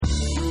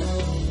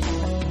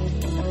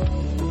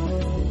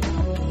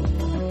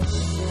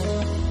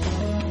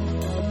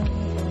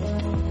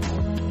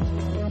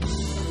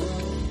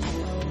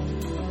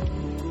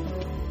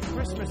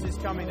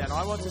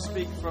want to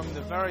speak from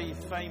the very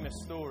famous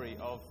story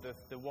of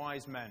the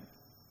wise men.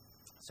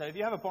 So if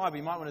you have a Bible,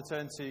 you might want to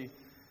turn to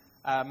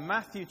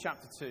Matthew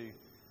chapter 2.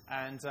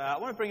 And I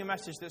want to bring a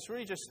message that's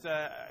really just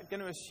going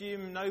to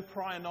assume no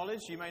prior knowledge.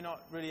 You may not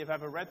really have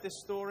ever read this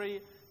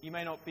story. You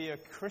may not be a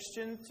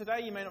Christian today.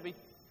 You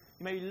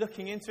may be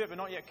looking into it, but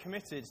not yet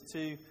committed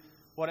to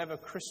whatever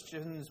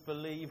Christians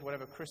believe,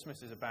 whatever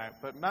Christmas is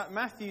about. But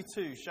Matthew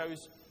 2 shows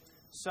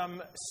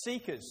some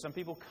seekers, some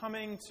people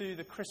coming to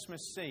the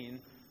Christmas scene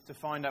to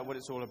find out what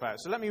it's all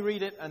about. So let me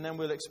read it, and then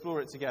we'll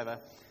explore it together.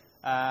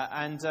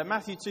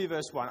 Matthew 2,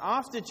 verse 1.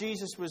 After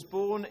Jesus was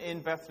born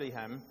in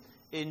Bethlehem,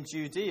 in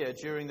Judea,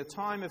 during the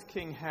time of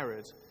King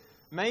Herod,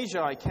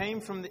 Magi came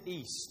from the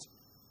east.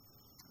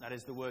 That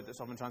is the word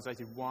that's often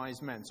translated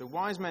wise men. So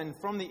wise men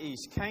from the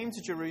east came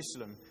to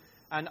Jerusalem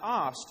and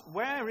asked,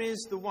 "Where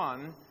is the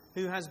one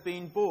who has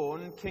been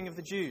born King of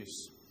the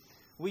Jews?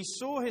 We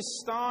saw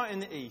his star in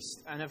the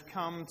east and have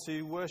come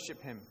to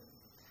worship him."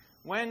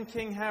 When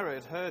King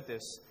Herod heard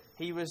this,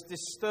 he was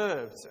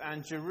disturbed,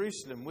 and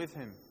Jerusalem with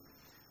him.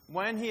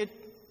 When he had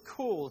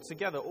called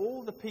together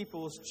all the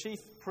people's chief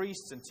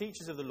priests and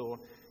teachers of the law,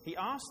 he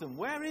asked them,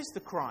 "Where is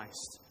the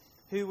Christ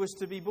who was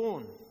to be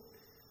born?"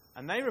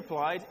 And they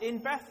replied, "In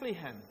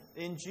Bethlehem,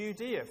 in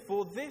Judea.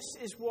 For this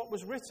is what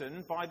was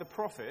written by the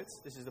prophet."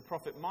 This is the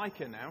prophet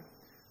Micah now.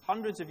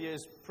 Hundreds of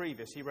years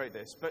previous, he wrote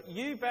this. "But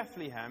you,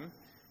 Bethlehem,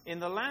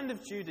 in the land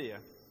of Judea,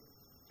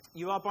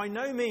 you are by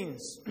no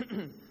means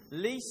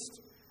least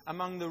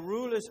among the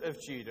rulers of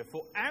Judah,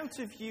 for out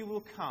of you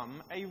will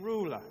come a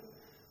ruler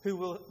who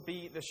will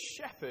be the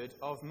shepherd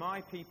of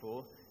my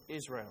people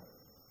Israel."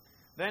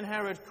 Then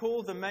Herod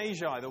called the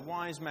Magi, the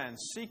wise men,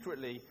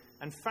 secretly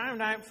and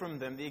found out from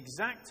them the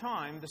exact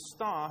time the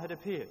star had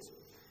appeared.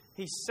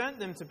 He sent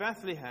them to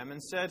Bethlehem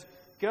and said,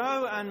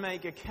 "Go and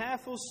make a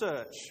careful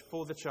search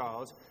for the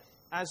child.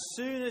 As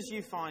soon as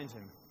you find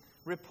him,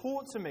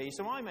 report to me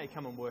so I may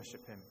come and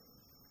worship him."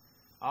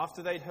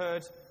 After they'd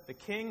heard the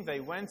king, they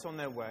went on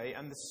their way,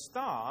 and the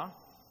star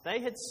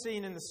they had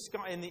seen in the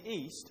sky in the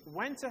east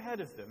went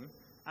ahead of them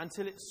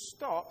until it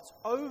stopped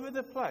over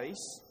the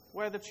place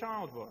where the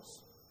child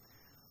was.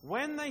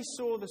 When they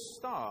saw the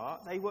star,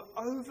 they were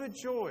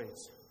overjoyed.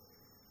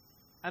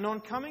 And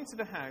on coming to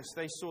the house,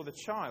 they saw the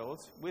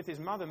child with his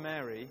mother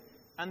Mary,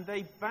 and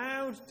they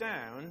bowed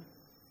down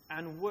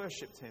and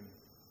worshipped him.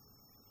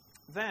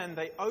 Then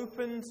they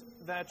opened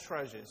their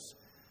treasures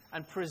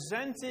and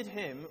presented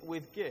him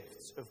with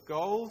gifts of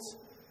gold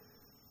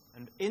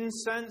and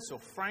incense or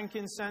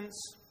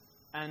frankincense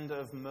and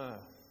of myrrh.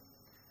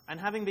 And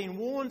having been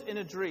warned in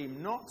a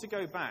dream not to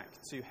go back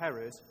to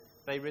Herod,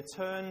 they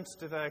returned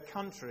to their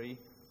country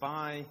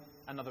by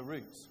another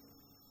route.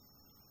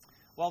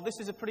 Well, this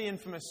is a pretty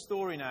infamous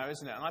story now,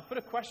 isn't it? And I put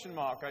a question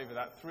mark over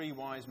that, three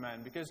wise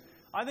men, because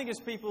I think as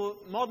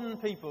modern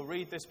people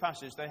read this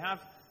passage, they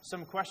have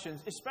some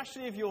questions,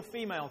 especially if you're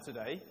female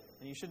today,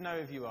 and you should know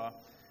if you are,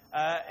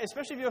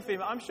 especially if you're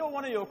female. I'm sure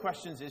one of your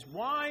questions is,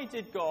 why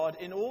did God,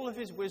 in all of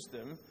his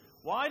wisdom,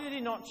 why did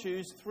he not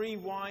choose three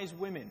wise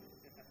women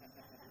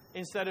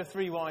instead of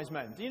three wise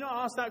men? Do you not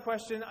ask that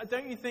question?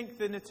 Don't you think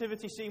the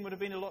nativity scene would have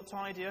been a lot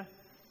tidier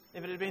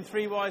if it had been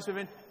three wise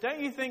women? Don't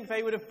you think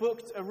they would have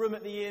booked a room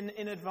at the inn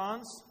in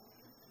advance?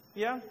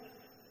 Yeah?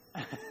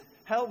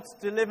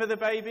 Helped deliver the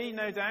baby,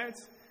 no doubt,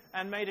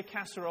 and made a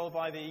casserole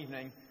by the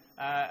evening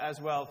as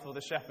well for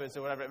the shepherds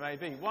or whatever it may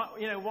be.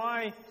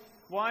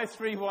 Why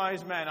three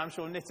wise men? I'm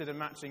sure knitted a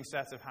matching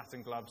set of hat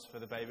and gloves for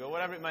the baby or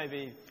whatever it may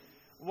be.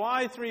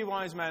 Why three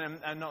wise men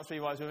and not three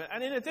wise women?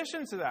 And in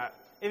addition to that,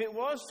 if it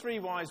was three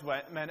wise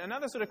men,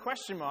 another sort of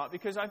question mark,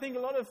 because I think a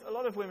lot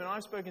of women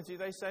I've spoken to,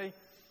 they say,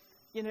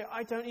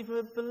 I don't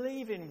even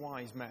believe in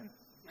wise men.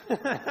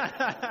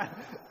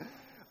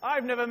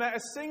 I've never met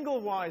a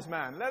single wise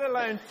man, let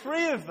alone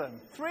three of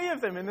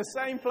them in the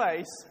same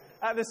place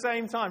at the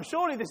same time.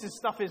 Surely this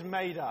stuff is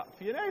made up.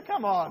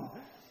 Come on.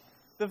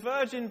 The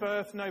virgin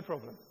birth, no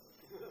problem.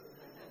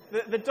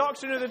 The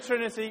doctrine of the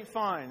Trinity,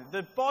 fine.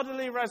 The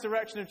bodily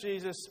resurrection of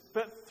Jesus,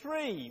 but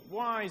three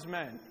wise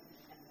men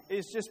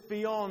is just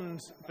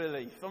beyond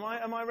belief.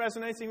 Am I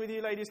resonating with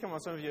you, ladies? Come on,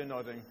 some of you are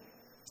nodding.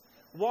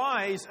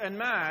 Wise and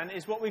man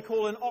is what we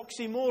call an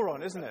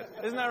oxymoron, isn't it?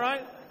 Isn't that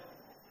right?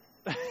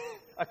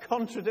 A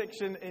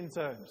contradiction in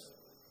terms.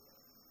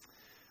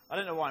 I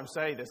don't know why I'm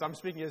saying this. I'm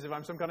speaking as if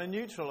I'm some kind of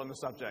neutral on the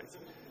subject.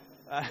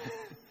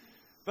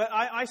 But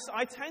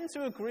I tend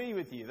to agree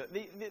with you that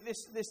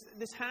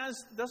this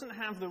doesn't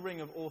have the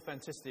ring of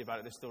authenticity about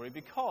it, this story,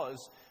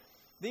 because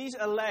these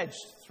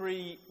alleged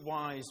three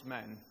wise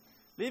men,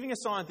 leaving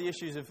aside the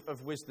issues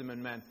of wisdom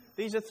and men,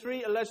 these are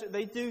three alleged.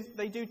 They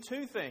do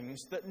two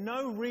things that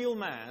no real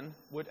man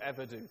would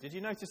ever do. Did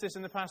you notice this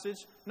in the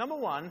passage? Number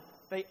one,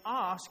 they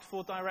ask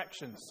for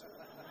directions.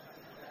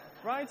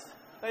 Right?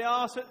 They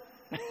ask for...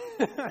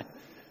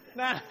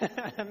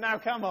 now,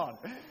 come on.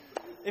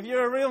 If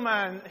you're a real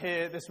man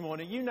here this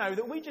morning, you know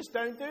that we just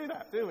don't do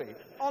that, do we?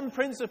 On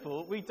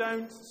principle, we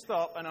don't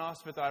stop and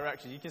ask for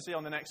directions. You can see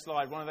on the next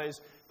slide one of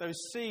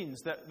those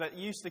scenes that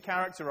used to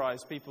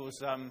characterize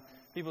people's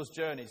people's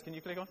journeys. Can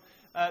you click on?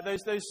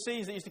 Those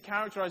scenes that used to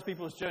characterize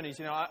people's journeys.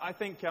 I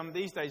think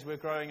these days we're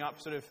growing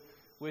up sort of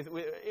with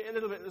a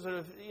little bit sort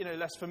of,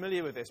 less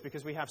familiar with this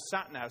because we have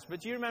sat-navs.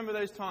 But do you remember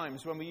those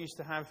times when we used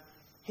to have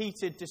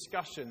heated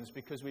discussions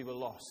because we were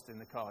lost in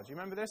the car? Do you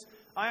remember this?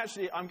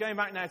 I'm going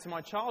back now to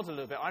my childhood a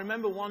little bit. I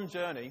remember one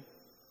journey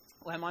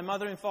where my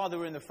mother and father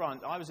were in the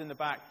front, I was in the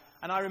back,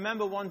 and I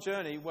remember one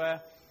journey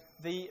where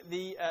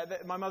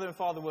my mother and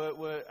father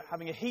were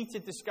having a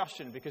heated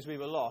discussion because we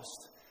were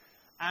lost.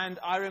 And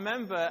I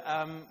remember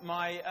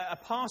a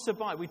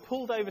passerby, we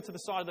pulled over to the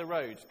side of the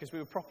road because we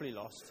were properly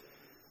lost.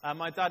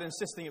 My dad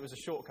insisting it was a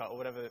shortcut or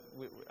whatever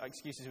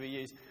excuses we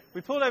used. We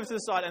pulled over to the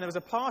side and there was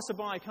a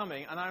passerby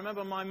coming, and I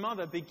remember my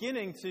mother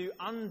beginning to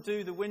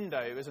undo the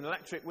window. It was an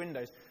electric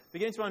window.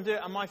 Beginning to undo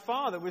it, and my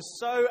father was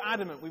so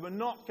adamant we were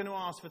not going to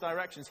ask for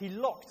directions. He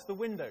locked the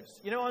windows.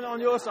 On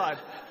your side.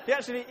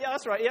 That's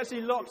right, he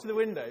actually locked the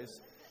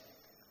windows.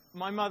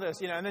 My mother,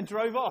 and then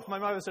drove off. My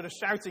mother sort of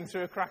shouting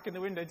through a crack in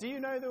the window, "Do you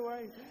know the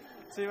way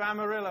to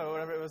Amarillo?" or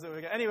whatever it was that we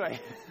were going. Anyway.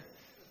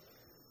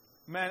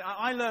 Man,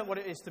 I learned what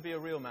it is to be a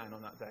real man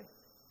on that day.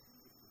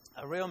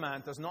 A real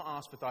man does not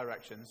ask for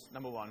directions,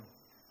 number one.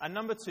 And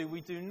number two, we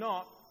do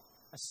not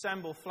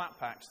assemble flat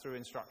packs through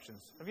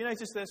instructions. Have you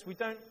noticed this? We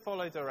don't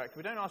follow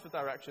we don't ask for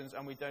directions,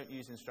 and we don't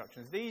use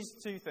instructions.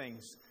 These two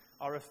things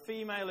are a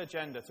female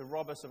agenda to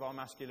rob us of our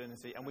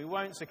masculinity, and we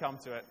won't succumb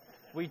to it.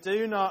 We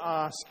do not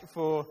ask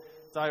for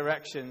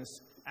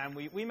directions, and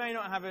we may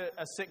not have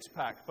a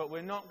six-pack, but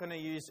we're not going to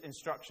use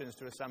instructions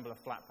to assemble a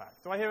flat pack.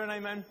 Do I hear an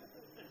amen?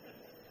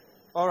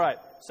 All right,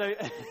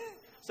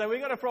 so we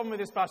got a problem with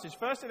this passage.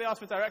 Firstly, they asked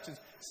for directions.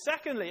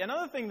 Secondly,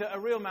 another thing that a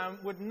real man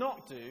would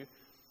not do,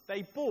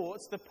 they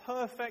bought the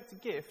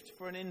perfect gift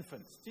for an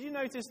infant. Did you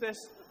notice this?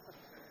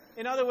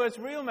 In other words,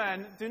 real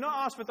men do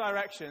not ask for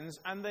directions,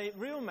 and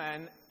real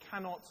men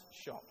cannot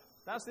shop.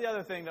 That's the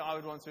other thing that I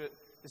would want to...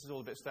 This is all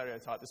a bit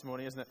stereotyped this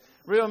morning, isn't it?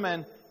 Real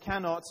men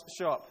cannot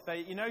shop.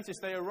 You notice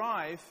they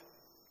arrive...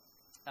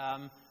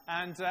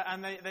 And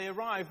they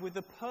arrive with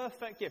the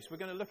perfect gifts. We're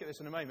going to look at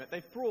this in a moment.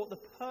 They've brought the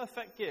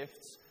perfect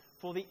gifts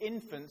for the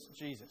infant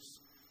Jesus.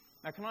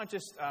 Now, can I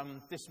just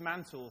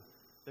dismantle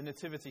the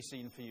nativity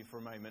scene for you for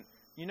a moment?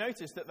 You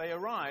notice that they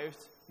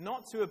arrived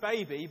not to a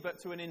baby, but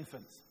to an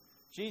infant.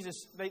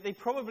 Jesus, they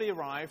probably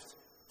arrived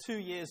 2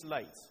 years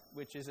late,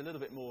 which is a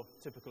little bit more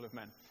typical of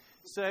men.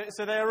 So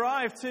they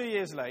arrived 2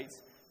 years late.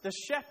 The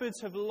shepherds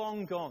have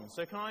long gone.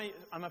 So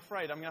I'm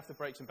afraid I'm going to have to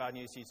break some bad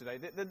news to you today.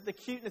 The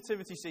cute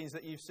nativity scenes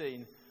that you've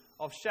seen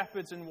of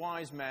shepherds and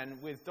wise men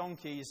with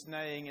donkeys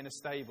neighing in a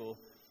stable,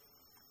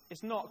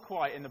 it's not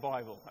quite in the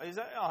Bible.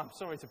 I'm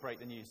sorry to break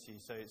the news to you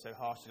so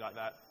harshly like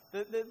that.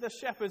 The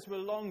shepherds were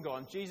long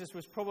gone. Jesus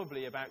was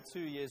probably about 2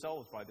 years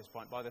old by this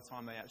point, by the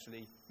time they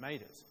actually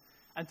made it.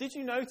 And did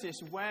you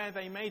notice where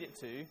they made it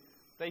to?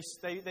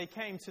 They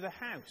came to the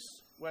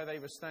house where they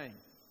were staying.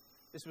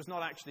 This was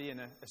not actually in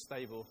a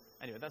stable.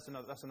 Anyway, that's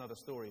another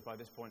story by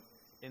this point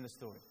in the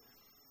story.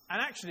 And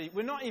actually,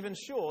 we're not even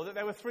sure that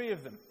there were 3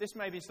 of them. This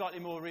may be slightly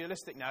more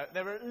realistic now.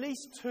 There were at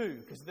least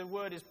 2, because the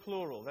word is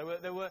plural.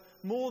 There were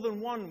more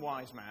than one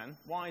wise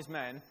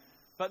men.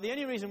 But the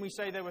only reason we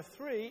say there were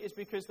 3 is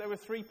because there were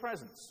 3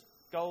 presents: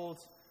 gold,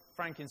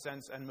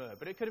 frankincense, and myrrh.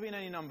 But it could have been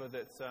any number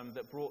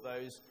that brought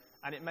those,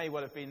 and it may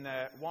well have been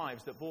their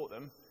wives that bought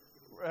them,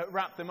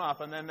 wrapped them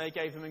up, and then they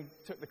gave them and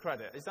took the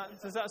credit.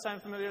 Does that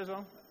sound familiar as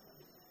well?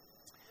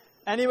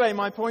 Anyway,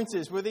 my point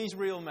is, were these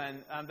real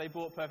men? They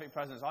bought perfect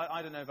presents.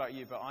 I don't know about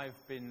you, but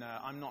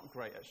I'm not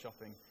great at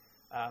shopping.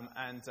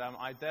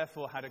 I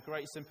therefore had a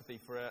great sympathy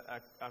for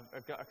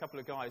a couple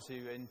of guys who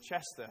in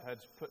Chester had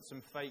put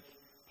some fake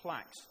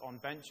plaques on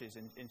benches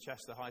in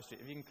Chester High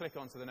Street. If you can click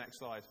on to the next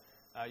slide,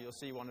 you'll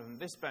see one of them.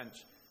 This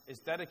bench is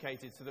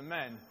dedicated to the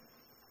men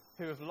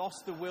who have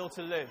lost the will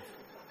to live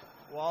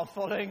while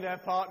following their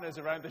partners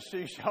around the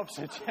shoe shops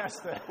in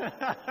Chester.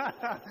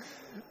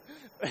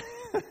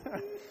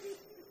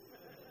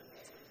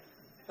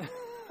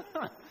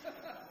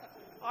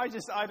 I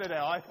don't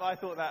know. I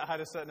thought that had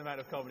a certain amount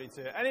of comedy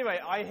to it. Anyway,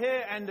 I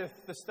hear end of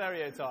the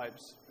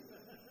stereotypes.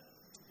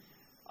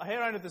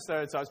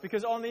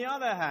 Because on the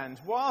other hand,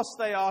 whilst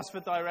they asked for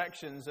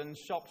directions and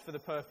shopped for the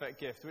perfect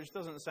gift, which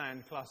doesn't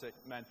sound classic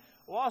men,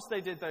 whilst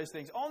they did those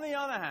things, on the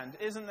other hand,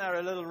 isn't there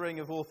a little ring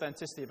of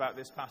authenticity about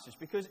this passage?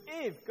 Because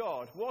if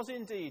God was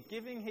indeed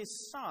giving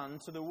his son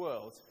to the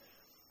world,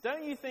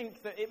 don't you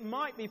think that it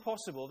might be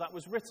possible that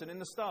was written in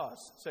the stars,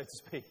 so to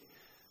speak?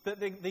 That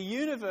the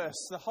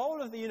universe, the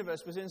whole of the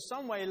universe, was in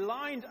some way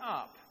lined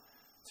up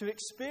to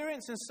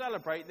experience and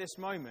celebrate this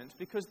moment,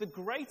 because the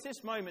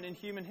greatest moment in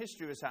human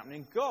history was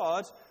happening.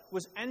 God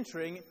was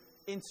entering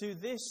into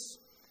this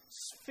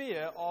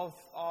sphere of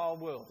our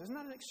world. Isn't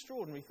that an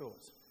extraordinary thought?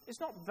 It's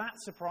not that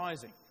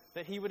surprising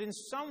that he would in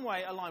some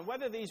way align,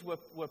 whether these were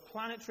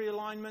planetary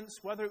alignments,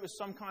 whether it was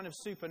some kind of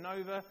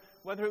supernova,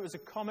 whether it was a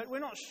comet. We're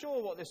not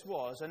sure what this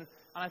was, and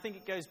I think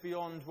it goes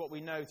beyond what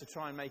we know to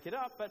try and make it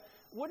up. But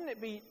wouldn't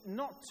it be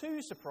not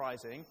too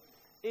surprising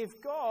if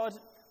God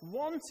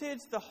wanted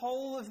the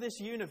whole of this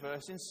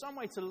universe in some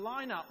way to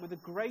line up with the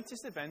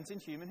greatest event in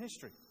human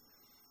history?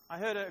 I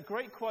heard a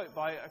great quote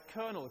by a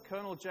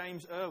Colonel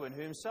James Irwin,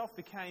 who himself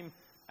became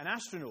an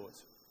astronaut.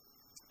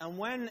 And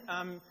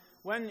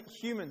when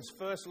humans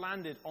first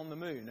landed on the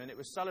moon, and it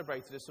was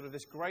celebrated as sort of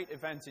this great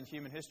event in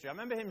human history, I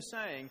remember him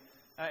saying,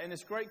 in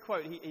this great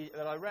quote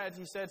that I read,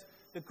 he said,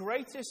 "The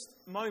greatest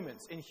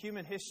moment in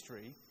human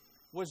history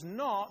was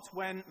not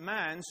when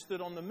man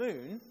stood on the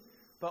moon,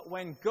 but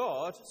when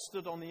God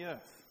stood on the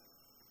earth."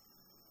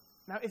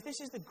 Now, if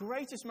this is the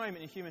greatest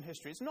moment in human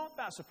history, it's not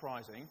that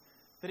surprising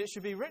that it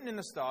should be written in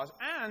the stars,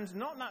 and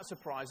not that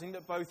surprising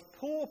that both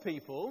poor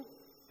people,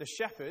 the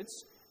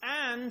shepherds,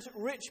 and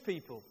rich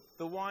people,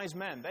 the wise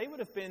men, they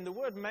would have been, the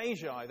word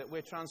magi that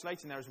we're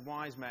translating there as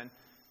wise men,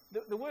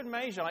 the word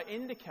magi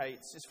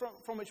indicates, it's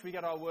from which we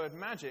get our word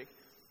magic,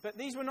 but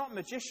these were not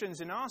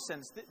magicians in our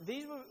sense.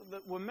 These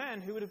were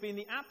men who would have been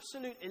the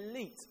absolute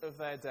elite of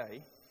their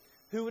day,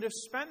 who would have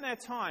spent their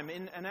time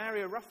in an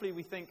area roughly,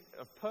 we think,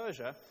 of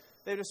Persia.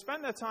 They would have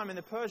spent their time in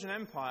the Persian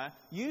Empire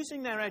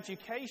using their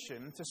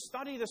education to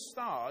study the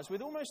stars with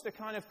almost a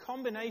kind of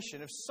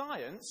combination of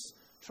science,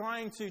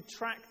 trying to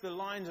track the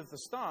lines of the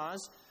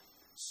stars,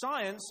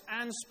 science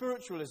and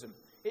spiritualism.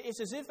 It's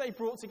as if they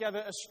brought together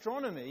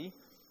astronomy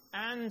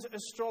and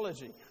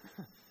astrology,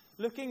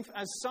 looking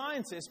as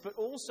scientists but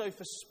also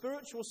for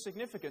spiritual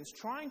significance,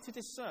 trying to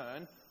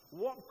discern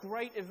what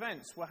great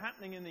events were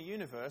happening in the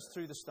universe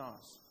through the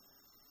stars.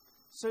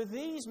 So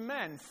these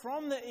men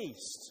from the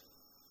east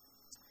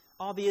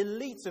are the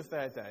elite of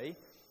their day.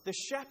 The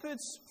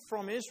shepherds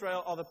from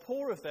Israel are the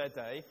poor of their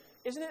day.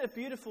 Isn't it a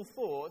beautiful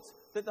thought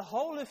that the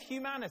whole of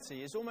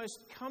humanity is almost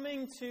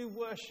coming to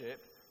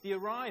worship the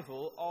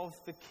arrival of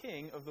the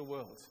King of the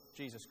world,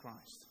 Jesus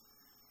Christ?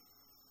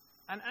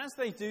 And as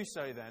they do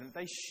so then,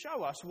 they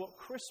show us what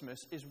Christmas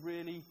is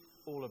really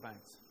all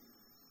about.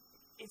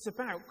 It's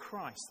about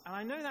Christ. And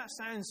I know that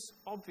sounds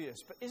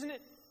obvious, but isn't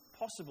it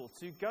possible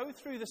to go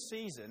through the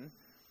season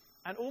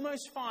and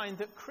almost find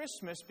that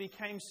Christmas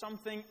became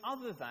something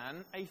other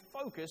than a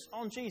focus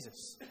on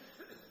Jesus?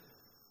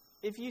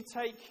 If you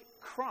take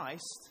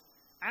Christ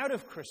out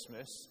of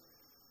Christmas,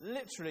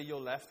 literally you're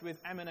left with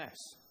M&S.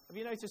 Have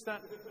you noticed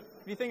that?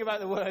 If you think about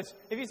the word,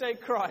 if you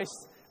take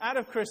Christ out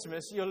of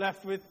Christmas, you're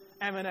left with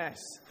M&S.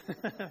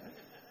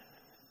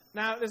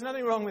 Now, there's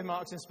nothing wrong with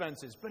Marks and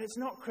Spencer's, but it's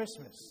not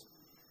Christmas.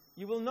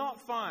 You will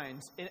not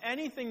find in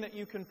anything that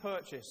you can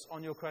purchase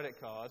on your credit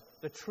card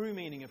the true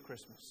meaning of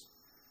Christmas.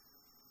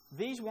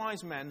 These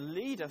wise men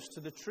lead us to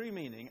the true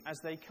meaning as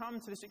they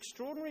come to this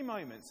extraordinary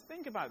moment.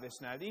 Think about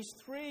this now. These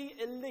three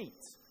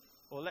elite,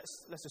 or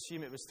let's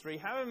assume it was three,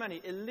 however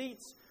many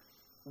elite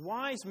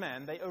wise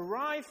men, they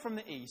arrive from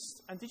the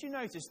east, and did you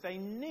notice they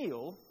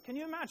kneel? Can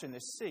you imagine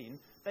this scene?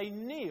 They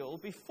kneel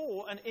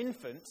before an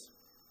infant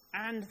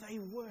and they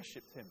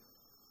worshipped him.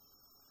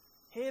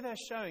 Here they're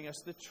showing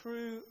us the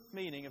true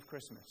meaning of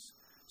Christmas.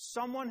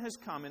 Someone has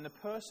come in the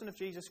person of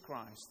Jesus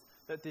Christ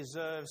that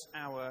deserves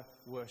our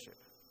worship.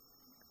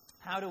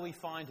 How do we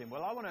find him?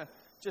 Well, I want to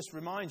just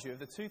remind you of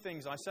the two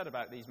things I said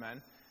about these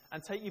men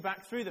and take you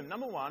back through them.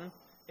 Number one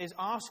is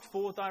ask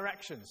for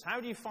directions.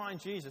 How do you find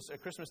Jesus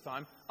at Christmas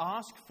time?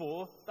 Ask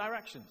for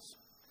directions.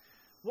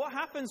 What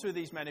happens with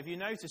these men, if you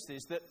noticed,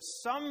 is that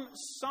some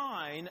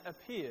sign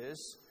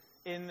appears,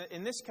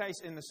 in this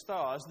case in the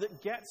stars,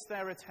 that gets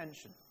their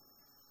attention.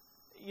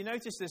 You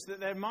notice this, that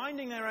they're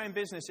minding their own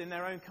business in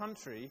their own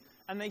country,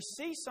 and they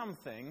see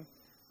something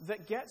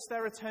that gets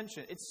their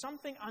attention. It's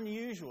something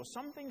unusual,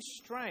 something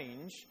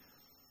strange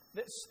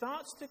that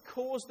starts to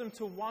cause them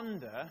to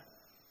wonder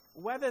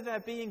whether they're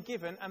being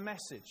given a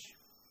message.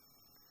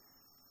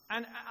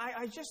 And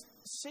I just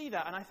see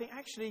that, and I think,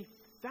 actually,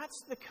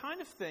 that's the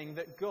kind of thing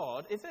that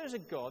God, if there's a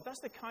God,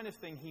 that's the kind of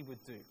thing he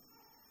would do.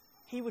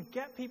 He would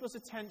get people's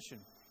attention.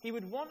 He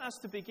would want us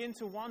to begin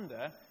to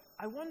wonder,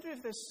 I wonder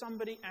if there's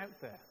somebody out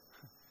there.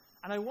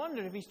 And I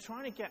wonder if he's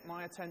trying to get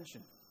my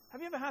attention. Have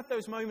you ever had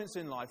those moments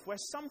in life where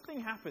something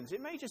happens?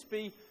 It may just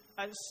be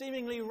a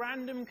seemingly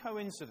random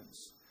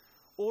coincidence,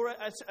 or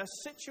a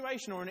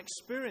situation or an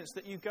experience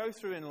that you go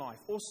through in life,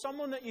 or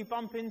someone that you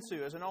bump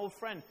into as an old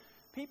friend.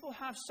 People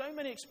have so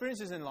many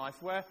experiences in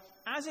life where,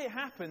 as it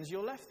happens,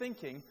 you're left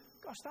thinking,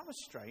 gosh, that was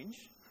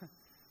strange.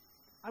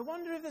 I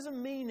wonder if there's a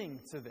meaning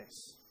to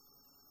this.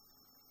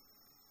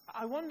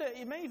 I wonder,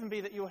 it may even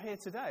be that you're here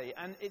today,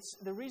 and it's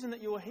the reason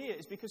that you're here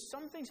is because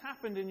something's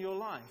happened in your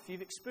life.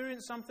 You've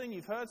experienced something,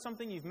 you've heard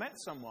something, you've met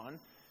someone,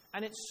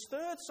 and it's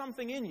stirred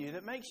something in you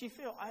that makes you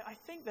feel, I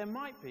think there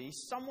might be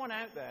someone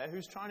out there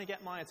who's trying to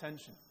get my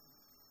attention.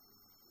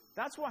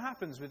 That's what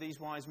happens with these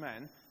wise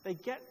men.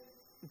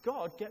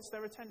 God gets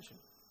their attention.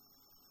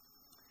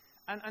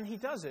 And he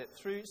does it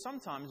through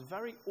sometimes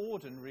very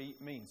ordinary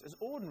means, as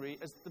ordinary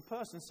as the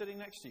person sitting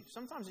next to you.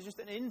 Sometimes it's just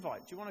an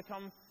invite. Do you want to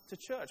come to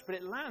church? But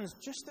it lands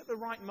just at the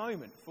right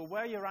moment for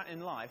where you're at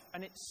in life,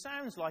 and it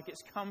sounds like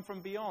it's come from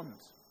beyond.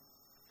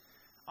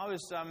 I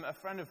was a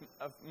friend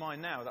of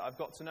mine now that I've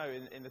got to know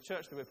in the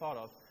church that we're part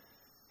of.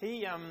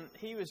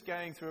 He was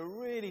going through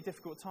a really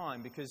difficult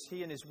time because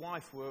he and his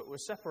wife were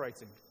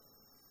separating.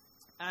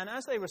 And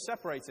as they were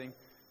separating,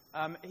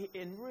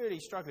 in really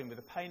struggling with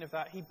the pain of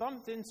that, he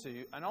bumped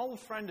into an old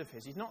friend of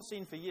his he'd not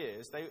seen for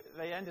years.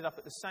 They ended up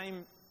at the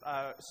same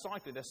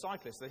they're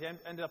cyclists. They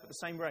ended up at the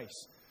same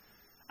race.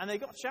 And they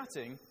got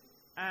chatting,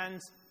 and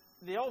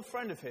the old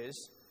friend of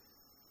his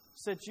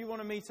said, "Do you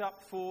want to meet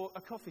up for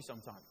a coffee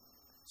sometime?"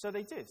 So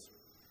they did.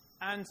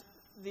 And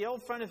the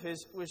old friend of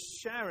his was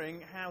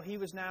sharing how he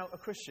was now a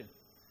Christian.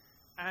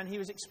 And he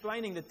was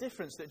explaining the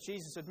difference that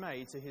Jesus had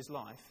made to his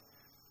life.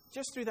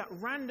 Just through that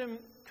random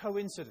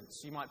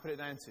coincidence, you might put it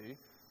down to,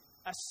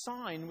 a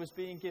sign was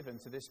being given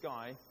to this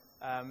guy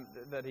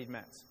that he'd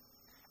met.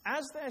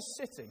 As they're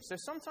sitting, so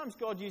sometimes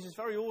God uses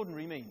very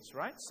ordinary means,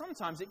 right?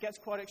 Sometimes it gets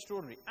quite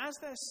extraordinary. As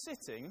they're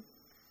sitting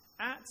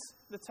at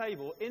the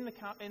table in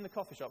the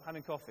coffee shop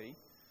having coffee,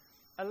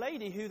 a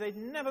lady who they'd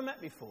never met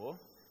before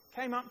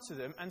came up to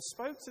them and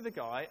spoke to the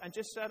guy and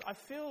just said, "I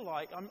feel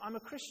like I'm a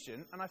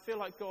Christian, and I feel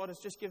like God has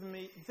just given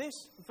me this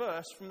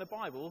verse from the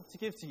Bible to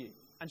give to you."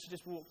 And she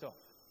just walked off.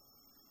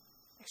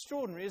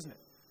 Extraordinary, isn't it?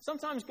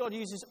 Sometimes God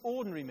uses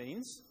ordinary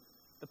means,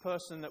 the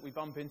person that we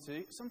bump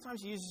into.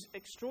 Sometimes he uses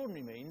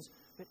extraordinary means,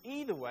 but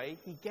either way,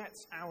 he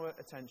gets our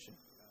attention.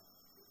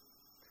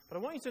 But I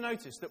want you to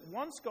notice that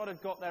once God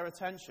had got their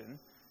attention,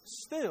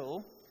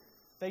 still,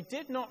 they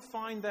did not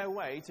find their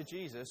way to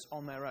Jesus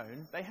on their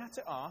own. They had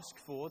to ask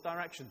for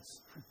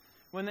directions.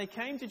 When they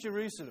came to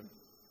Jerusalem,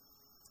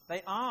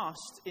 they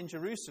asked in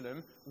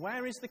Jerusalem,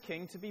 "Where is the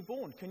king to be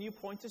born? Can you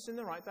point us in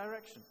the right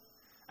direction?"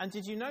 And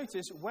did you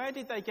notice, where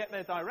did they get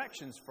their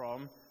directions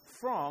from?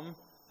 From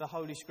the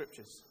Holy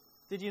Scriptures.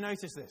 Did you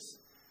notice this?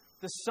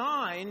 The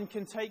sign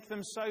can take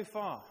them so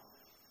far,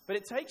 but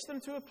it takes them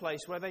to a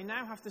place where they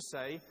now have to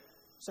say,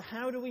 "So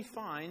how do we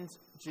find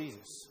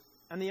Jesus?"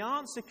 And the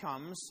answer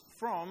comes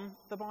from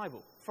the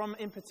Bible, from,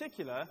 in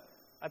particular,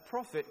 a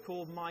prophet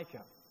called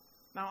Micah.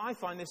 Now, I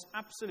find this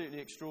absolutely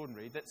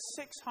extraordinary that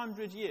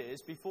 600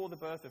 years before the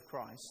birth of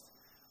Christ,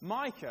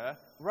 Micah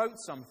wrote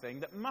something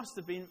that must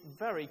have been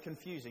very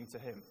confusing to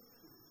him.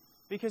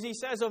 Because he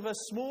says of a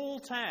small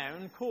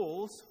town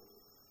called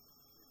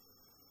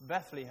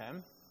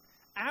Bethlehem,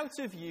 "Out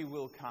of you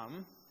will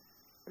come,"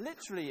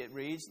 literally it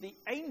reads, "the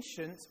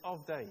Ancient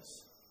of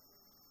Days."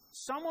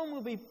 Someone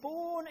will be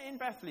born in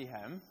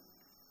Bethlehem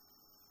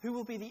who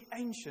will be the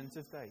Ancient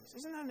of Days.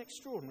 Isn't that an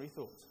extraordinary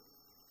thought?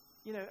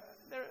 You know,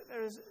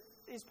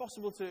 it's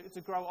possible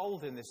to grow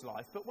old in this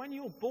life, but when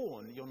you're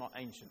born, you're not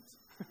ancient.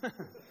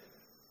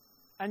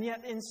 And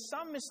yet, in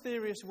some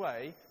mysterious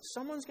way,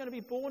 someone's going to be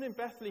born in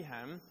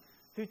Bethlehem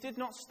who did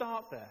not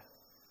start there.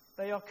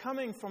 They are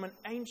coming from an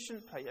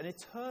ancient place, an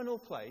eternal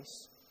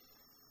place.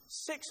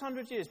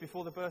 600 years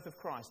before the birth of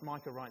Christ,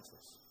 Micah writes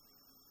this.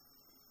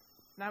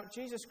 Now,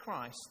 Jesus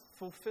Christ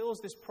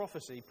fulfills this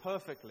prophecy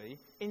perfectly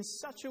in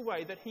such a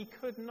way that he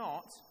could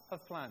not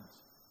have planned.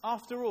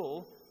 After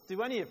all,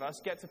 do any of us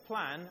get to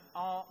plan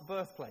our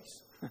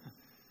birthplace?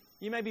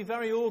 You may be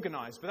very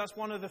organised, but that's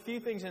one of the few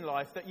things in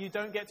life that you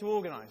don't get to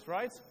organise,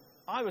 right?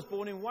 I was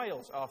born in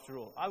Wales, after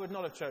all. I would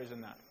not have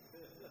chosen that.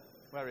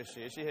 Where is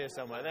she? Is she here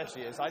somewhere? There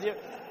she is. I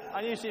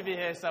knew she'd be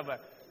here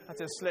somewhere. I had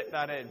to slip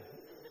that in.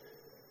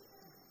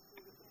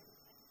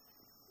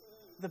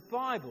 The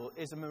Bible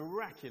is a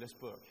miraculous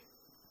book.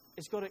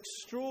 It's got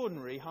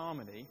extraordinary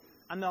harmony,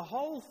 and the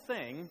whole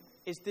thing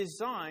is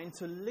designed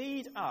to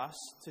lead us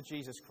to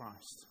Jesus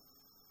Christ.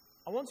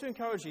 I want to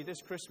encourage you this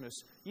Christmas.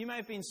 You may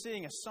have been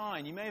seeing a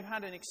sign. You may have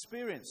had an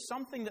experience,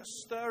 something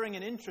that's stirring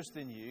an interest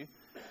in you.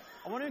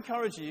 I want to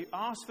encourage you,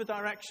 ask for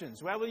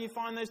directions. Where will you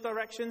find those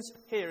directions?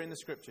 Here in the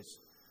Scriptures.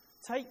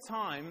 Take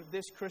time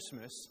this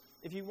Christmas.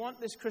 If you want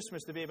this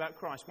Christmas to be about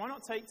Christ, why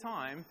not take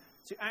time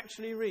to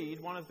actually read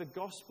one of the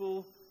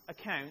gospel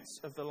accounts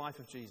of the life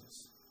of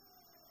Jesus?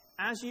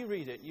 As you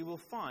read it, you will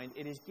find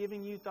it is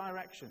giving you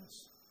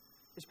directions.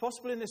 It's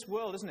possible in this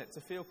world, isn't it,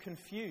 to feel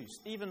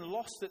confused, even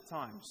lost at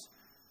times.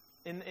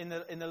 In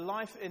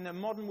the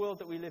modern world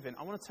that we live in,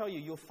 I want to tell you,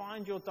 you'll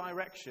find your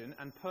direction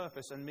and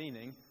purpose and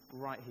meaning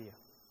right here.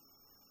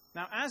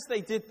 Now, as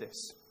they did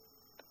this,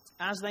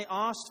 as they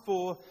asked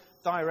for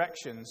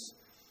directions,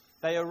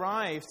 they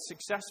arrived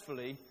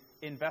successfully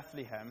in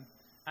Bethlehem,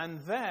 and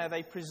there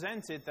they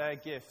presented their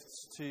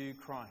gifts to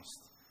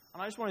Christ.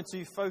 And I just wanted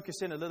to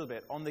focus in a little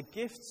bit on the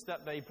gifts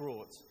that they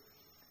brought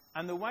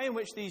and the way in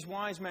which these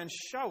wise men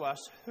show us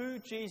who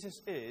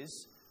Jesus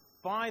is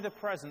by the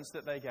presents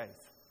that they gave.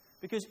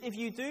 Because if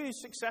you do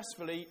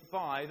successfully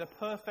buy the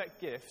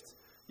perfect gift,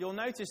 you'll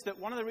notice that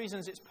one of the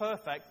reasons it's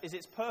perfect is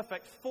it's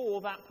perfect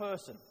for that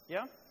person.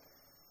 Yeah?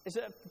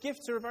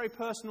 Gifts are a very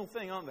personal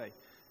thing, aren't they?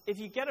 If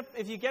you get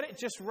it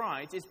just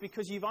right, it's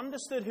because you've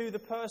understood who the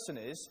person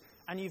is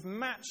and you've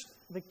matched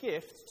the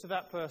gift to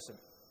that person.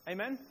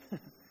 Amen? I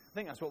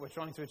think that's what we're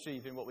trying to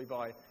achieve in what we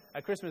buy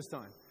at Christmas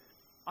time.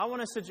 I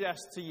want to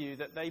suggest to you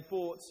that they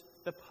bought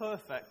the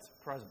perfect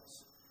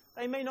presents.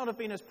 They may not have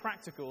been as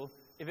practical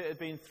if it had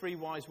been 3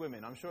 wise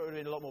women. I'm sure it would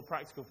have been a lot more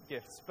practical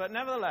gifts. But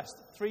nevertheless,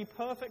 3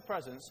 perfect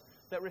presents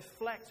that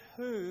reflect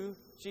who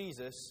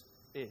Jesus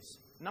is.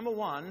 Number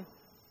 1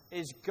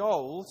 is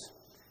gold.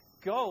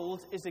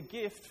 Gold is a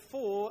gift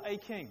for a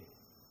king.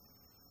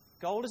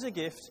 Gold is a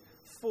gift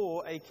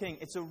for a king.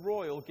 It's a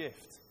royal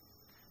gift.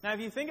 Now, if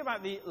you think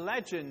about the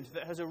legend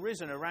that has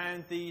arisen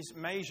around these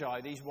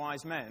magi, these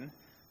wise men,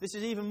 this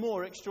is even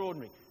more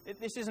extraordinary.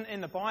 This isn't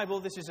in the Bible,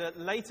 this is a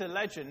later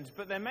legend,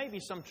 but there may be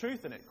some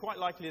truth in it, quite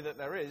likely that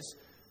there is.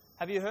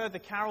 Have you heard the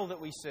carol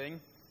that we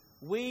sing,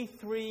 "We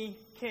three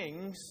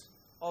kings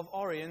of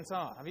Orient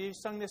are"? Have you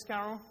sung this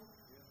carol?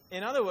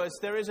 In other words,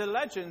 there is a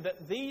legend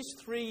that these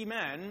three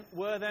men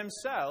were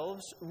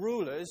themselves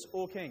rulers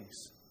or kings.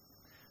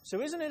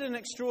 So isn't it an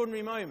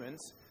extraordinary moment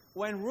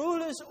when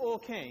rulers or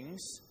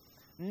kings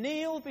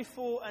kneel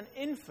before an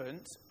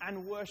infant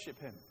and worship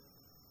him?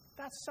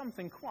 That's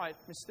something quite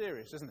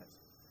mysterious, isn't it?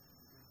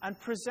 And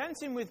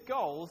present him with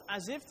gold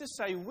as if to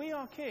say, we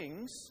are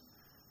kings,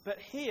 but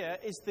here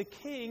is the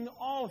King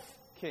of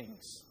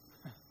Kings.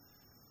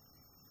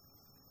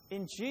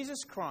 In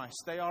Jesus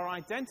Christ, they are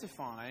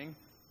identifying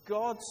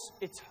God's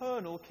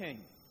eternal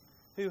King,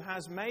 who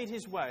has made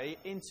his way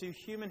into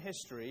human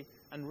history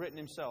and written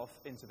himself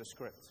into the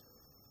script.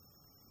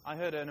 I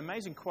heard an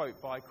amazing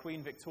quote by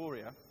Queen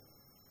Victoria,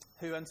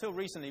 who until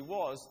recently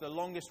was the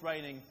longest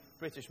reigning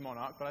British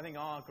monarch, but I think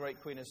our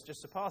great Queen has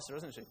just surpassed her,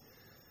 hasn't she?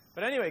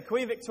 But anyway,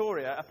 Queen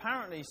Victoria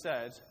apparently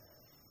said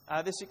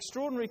this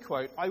extraordinary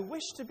quote, "I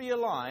wish to be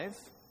alive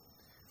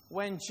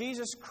when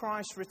Jesus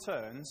Christ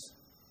returns,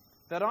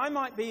 that I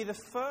might be the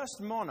first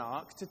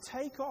monarch to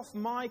take off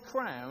my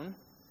crown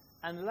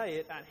and lay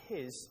it at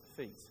his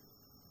feet."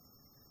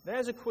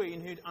 There's a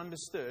queen who'd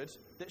understood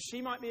that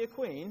she might be a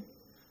queen,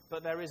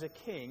 but there is a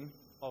King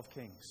of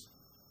Kings.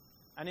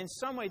 And in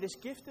some way, this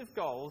gift of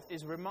gold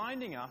is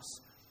reminding us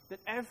that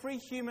every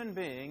human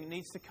being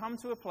needs to come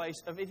to a place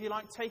of, if you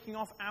like, taking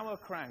off our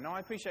crown. Now, I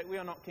appreciate we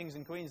are not kings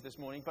and queens this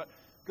morning, but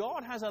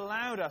God has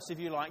allowed us, if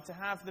you like, to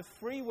have the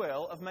free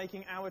will of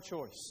making our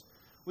choice.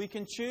 We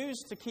can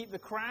choose to keep the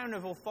crown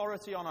of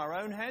authority on our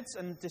own heads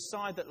and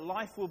decide that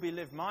life will be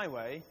lived my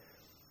way,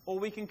 or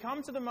we can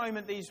come to the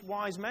moment these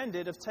wise men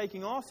did of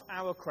taking off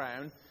our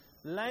crown,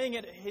 laying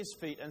it at his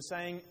feet and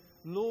saying,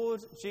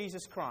 "Lord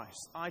Jesus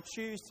Christ, I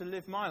choose to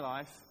live my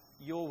life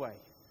your way.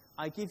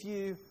 I give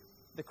you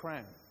the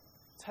crown.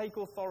 Take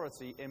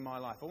authority in my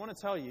life." I want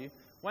to tell you,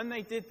 when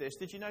they did this,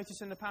 did you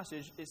notice in the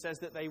passage it says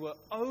that they were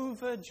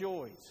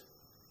overjoyed?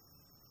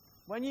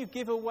 When you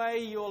give away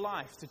your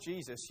life to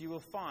Jesus, you will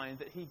find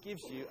that he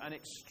gives you an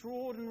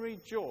extraordinary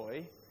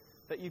joy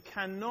that you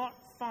cannot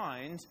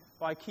find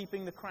by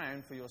keeping the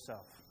crown for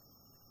yourself.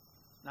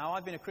 Now,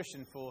 I've been a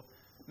Christian for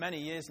many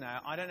years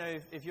now. I don't know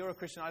if you're a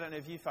Christian, I don't know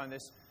if you found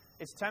this.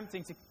 It's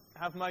tempting to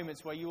have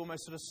moments where you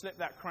almost sort of slip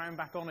that crown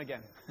back on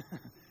again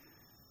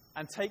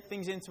and take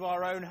things into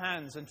our own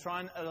hands and try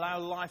and allow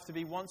life to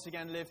be once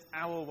again lived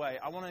our way.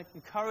 I want to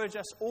encourage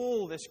us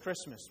all this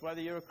Christmas,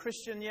 whether you're a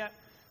Christian yet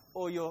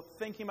or you're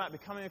thinking about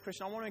becoming a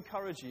Christian, I want to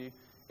encourage you.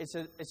 It's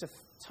a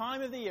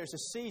time of the year, it's a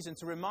season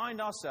to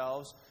remind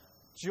ourselves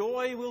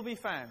joy will be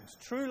found,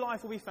 true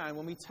life will be found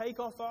when we take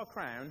off our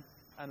crown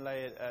and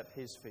lay it at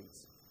his feet.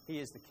 He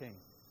is the King.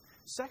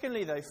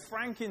 Secondly, though,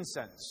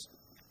 frankincense.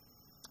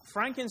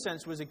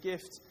 Frankincense was a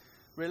gift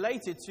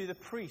related to the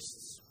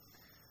priests.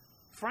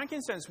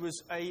 Frankincense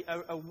was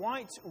a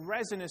white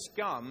resinous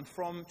gum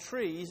from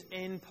trees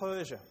in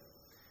Persia.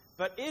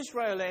 But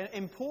Israel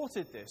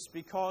imported this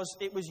because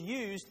it was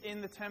used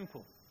in the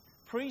temple.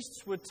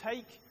 Priests would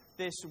take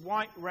this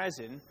white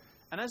resin,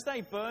 and as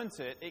they burnt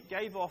it, it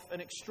gave off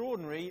an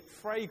extraordinary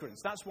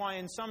fragrance. That's why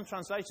in some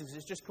translations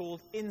it's just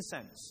called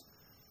incense,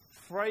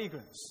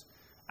 fragrance.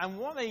 And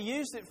what they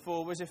used it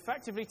for was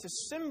effectively to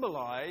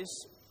symbolize,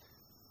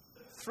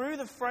 through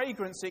the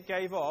fragrance it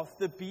gave off,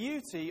 the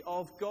beauty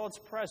of God's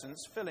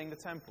presence filling the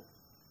temple.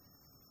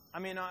 I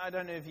mean, I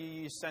don't know if you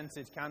use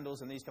scented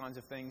candles and these kinds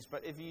of things,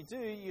 but if you do,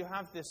 you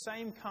have the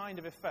same kind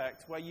of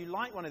effect where you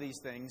light one of these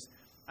things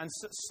and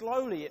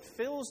slowly it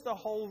fills the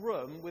whole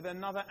room with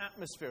another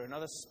atmosphere,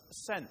 another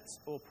scent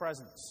or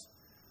presence.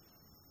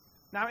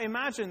 Now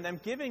imagine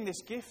them giving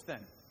this gift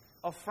then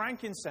of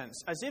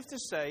frankincense as if to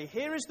say,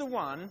 here is the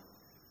one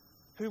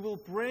who will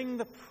bring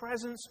the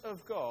presence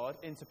of God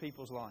into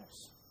people's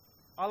lives.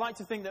 I like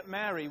to think that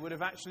Mary would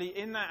have actually,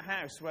 in that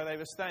house where they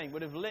were staying,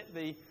 would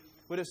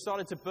have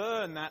started to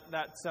burn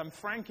that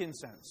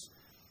frankincense,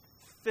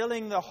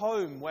 filling the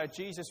home where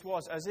Jesus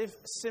was, as if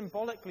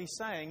symbolically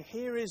saying,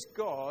 here is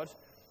God,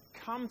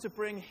 come to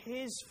bring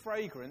his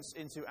fragrance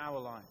into our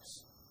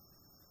lives.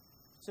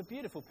 It's a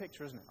beautiful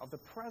picture, isn't it, of the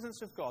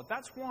presence of God.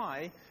 That's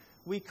why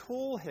we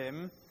call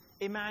him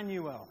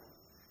Emmanuel.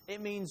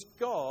 It means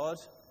God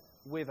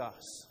with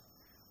us.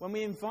 When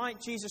we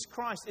invite Jesus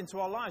Christ into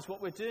our lives,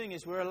 what we're doing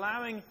is we're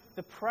allowing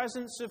the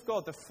presence of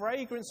God, the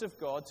fragrance of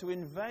God, to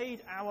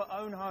invade our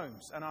own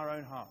homes and our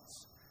own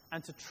hearts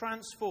and to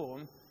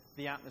transform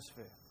the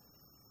atmosphere.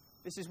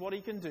 This is what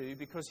he can do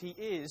because he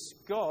is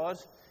God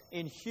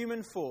in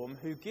human form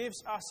who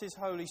gives us his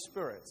Holy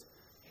Spirit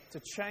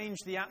to change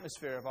the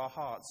atmosphere of our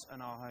hearts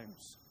and our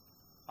homes.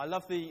 I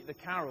love the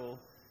carol,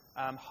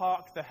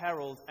 Hark the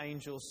Herald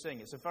Angels Sing.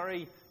 It's a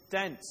very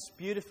dense,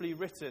 beautifully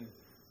written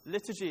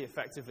liturgy,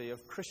 effectively,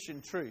 of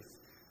Christian truth.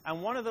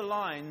 And one of the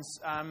lines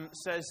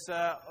says,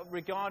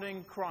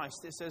 regarding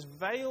Christ, it says,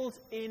 "Veiled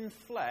in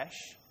flesh,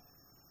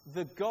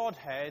 the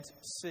Godhead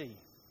see."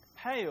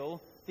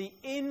 Hail the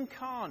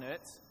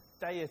incarnate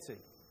deity.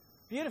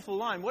 Beautiful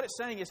line. What it's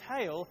saying is,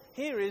 hail,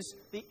 here is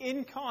the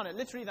incarnate.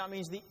 Literally, that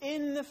means the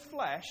in the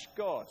flesh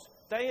God.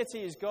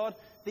 Deity is God,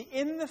 the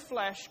in the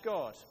flesh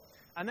God.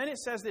 And then it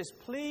says this,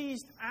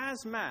 "Pleased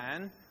as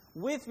man,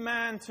 with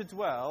man to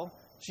dwell,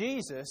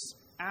 Jesus,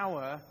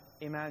 our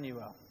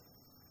Emmanuel."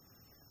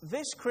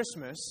 This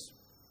Christmas,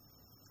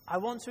 I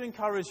want to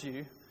encourage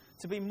you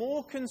to be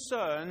more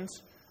concerned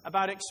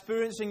about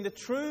experiencing the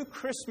true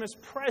Christmas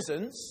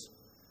presents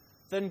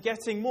than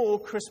getting more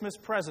Christmas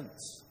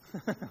presents.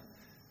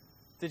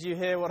 Did you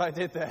hear what I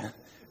did there?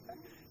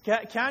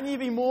 Can you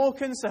be more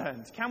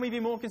concerned? Can we be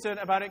more concerned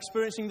about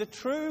experiencing the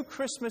true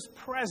Christmas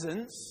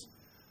presents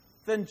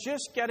than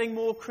just getting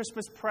more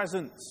Christmas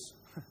presents?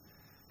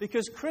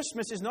 Because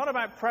Christmas is not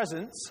about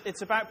presents,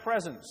 it's about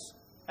presence.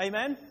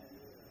 Amen?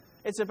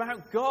 It's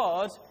about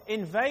God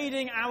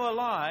invading our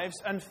lives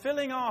and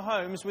filling our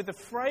homes with the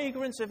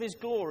fragrance of His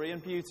glory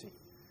and beauty.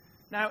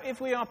 Now,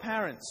 if we are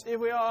parents, if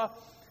we are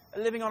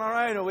living on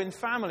our own or in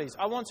families,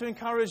 I want to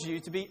encourage you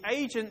to be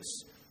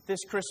agents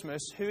this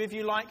Christmas who, if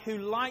you like, who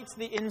light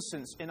the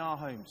incense in our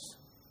homes.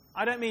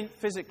 I don't mean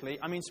physically,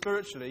 I mean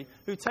spiritually,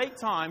 who take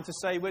time to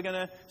say we're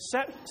going to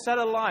set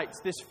alight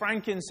this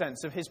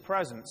frankincense of His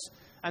presence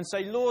and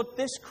say, "Lord,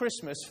 this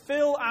Christmas,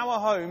 fill our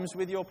homes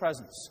with your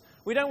presence."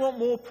 We don't want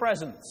more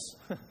presents.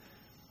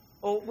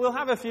 Or we'll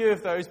have a few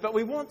of those, but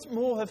we want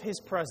more of His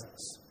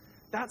presence.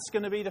 That's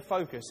going to be the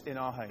focus in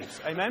our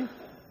homes. Amen?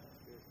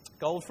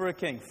 Gold for a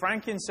king,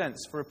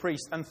 frankincense for a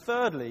priest, and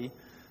thirdly,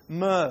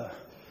 myrrh.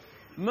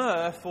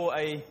 Myrrh for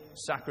a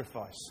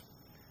sacrifice.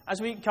 As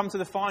we come to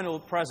the final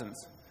present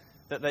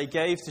that they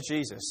gave to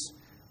Jesus,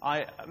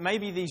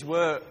 maybe these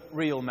were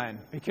real men,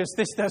 because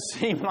this does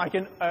seem like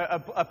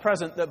a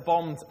present that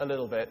bombed a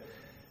little bit,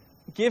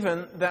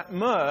 given that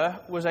myrrh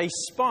was a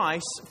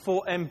spice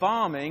for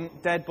embalming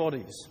dead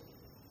bodies.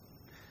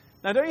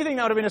 Now, don't you think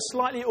that would have been a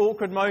slightly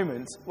awkward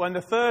moment when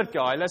the third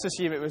guy, let's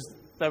assume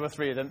there were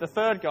three of them, the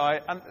third guy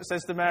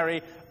says to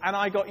Mary, "And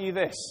I got you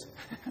this."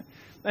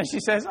 And she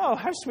says, "Oh,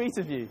 how sweet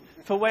of you,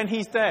 for when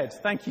he's dead.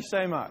 Thank you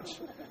so much."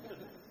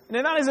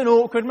 Now, that is an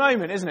awkward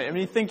moment, isn't it? I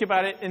mean, you think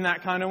about it in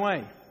that kind of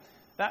way.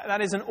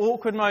 That is an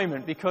awkward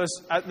moment, because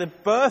at the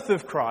birth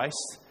of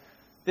Christ,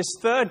 this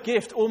third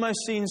gift almost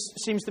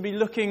seems to be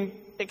looking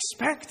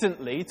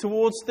expectantly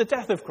towards the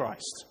death of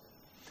Christ.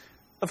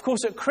 Of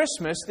course, at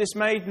Christmas, this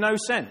made no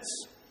sense.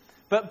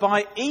 But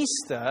by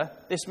Easter,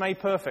 this made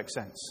perfect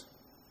sense.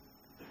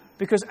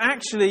 Because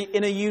actually,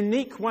 in a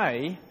unique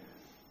way,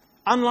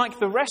 unlike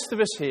the rest of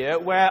us here,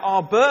 where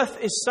our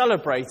birth is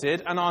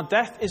celebrated and our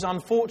death is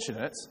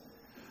unfortunate,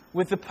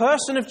 with the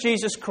person of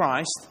Jesus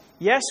Christ,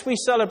 yes, we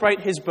celebrate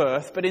His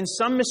birth, but in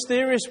some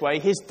mysterious way,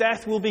 His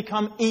death will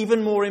become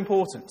even more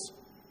important.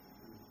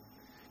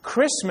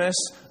 Christmas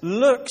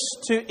looks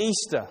to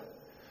Easter.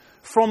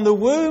 From the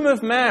womb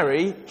of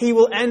Mary, He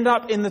will end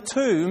up in the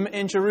tomb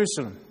in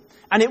Jerusalem.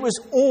 And it was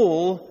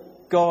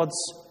all God's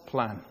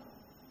plan.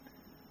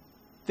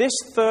 This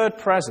third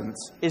present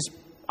is,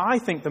 I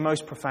think, the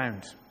most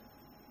profound.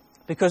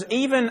 Because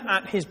even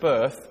at His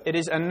birth, it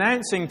is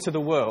announcing to the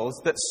world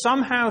that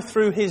somehow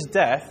through His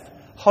death,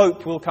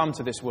 hope will come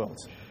to this world.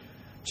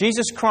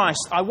 Jesus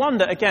Christ, I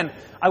wonder,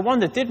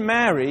 did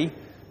Mary,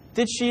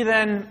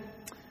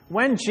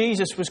 when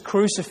Jesus was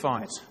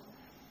crucified,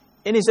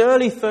 in His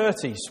early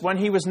 30s, when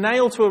He was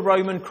nailed to a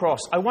Roman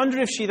cross, I wonder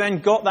if she then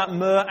got that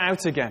myrrh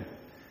out again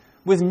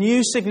with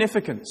new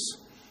significance.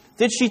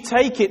 Did she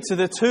take it to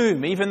the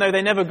tomb, even though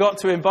they never got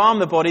to embalm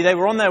the body? They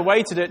were on their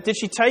way to it. Did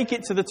she take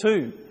it to the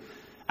tomb?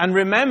 And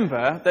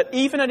remember that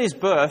even at His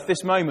birth,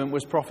 this moment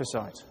was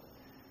prophesied.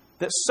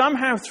 That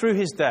somehow through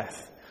His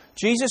death,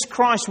 Jesus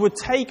Christ would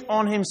take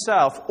on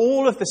Himself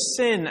all of the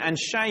sin and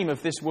shame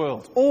of this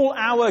world, all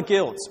our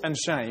guilt and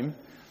shame,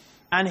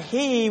 and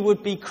He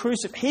would be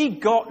crucified. He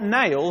got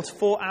nailed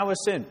for our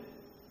sin,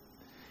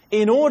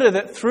 in order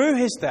that through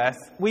His death,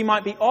 we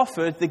might be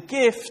offered the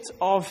gift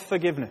of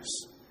forgiveness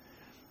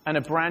and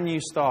a brand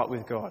new start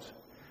with God.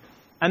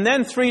 And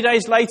then 3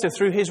 days later,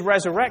 through His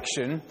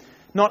resurrection,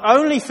 not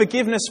only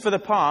forgiveness for the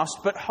past,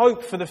 but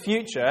hope for the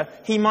future,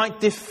 He might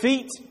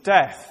defeat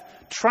death,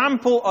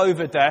 trample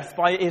over death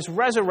by His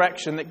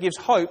resurrection that gives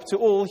hope to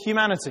all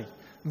humanity.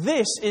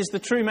 This is the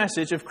true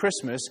message of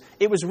Christmas.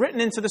 It was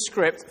written into the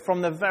script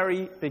from the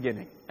very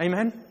beginning.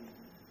 Amen?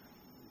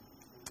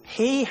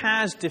 He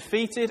has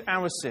defeated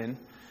our sin,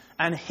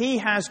 and He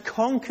has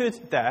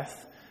conquered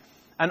death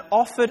and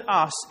offered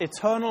us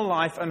eternal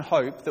life and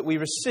hope that we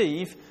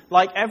receive,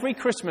 like every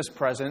Christmas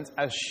present,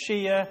 as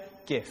sheer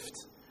gift.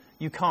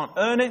 You can't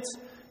earn it.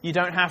 You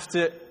don't have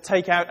to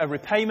take out a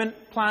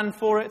repayment plan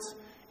for it.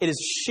 It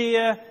is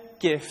sheer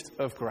gift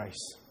of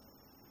grace.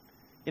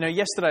 You know,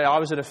 yesterday I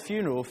was at a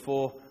funeral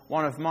for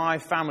one of my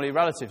family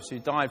relatives who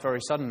died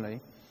very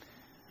suddenly.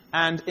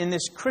 And in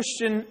this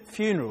Christian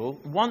funeral,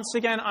 once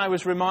again I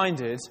was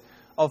reminded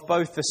of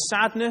both the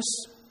sadness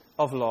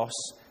of loss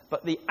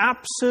but the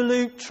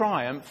absolute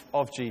triumph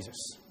of Jesus.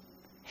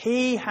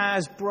 He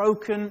has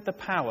broken the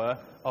power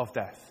of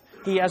death.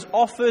 He has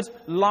offered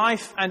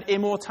life and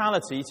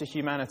immortality to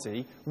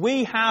humanity.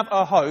 We have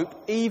a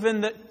hope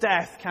even that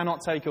death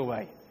cannot take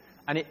away.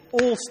 And it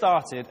all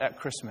started at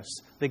Christmas.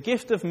 The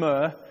gift of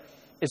myrrh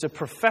is a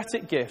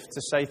prophetic gift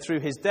to say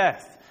through his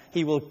death,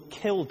 he will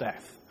kill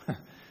death.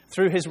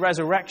 Through his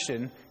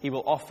resurrection, he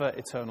will offer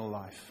eternal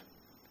life.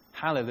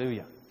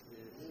 Hallelujah.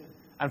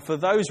 And for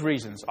those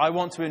reasons, I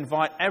want to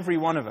invite every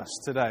one of us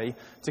today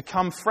to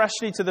come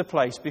freshly to the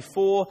place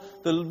before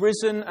the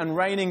risen and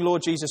reigning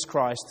Lord Jesus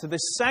Christ, to the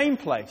same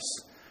place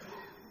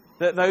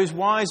that those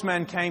wise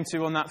men came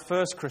to on that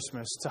first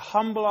Christmas, to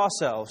humble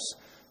ourselves,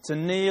 to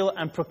kneel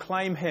and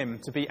proclaim him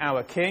to be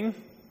our King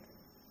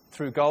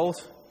through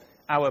gold,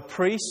 our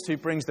priest who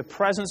brings the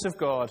presence of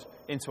God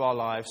into our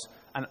lives,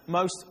 and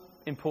most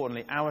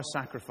importantly, our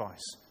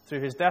sacrifice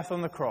through his death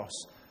on the cross,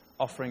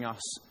 offering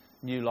us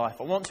new life.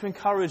 I want to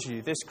encourage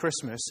you this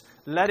Christmas,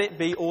 let it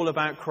be all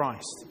about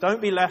Christ. Don't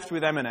be left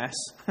with M&S.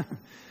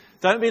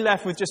 Don't be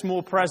left with just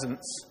more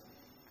presents.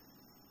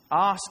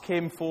 Ask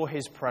him for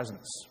his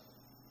presence.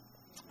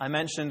 I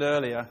mentioned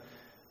earlier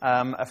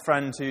a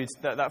friend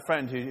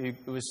who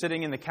was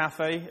sitting in the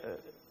cafe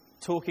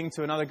talking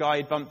to another guy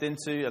he'd bumped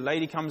into. A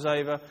lady comes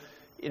over.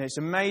 You know, it's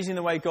amazing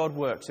the way God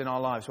works in our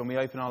lives when we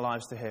open our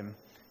lives to him.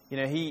 You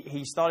know,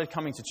 he started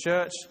coming to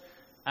church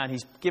and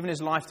he's given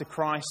his life to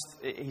Christ.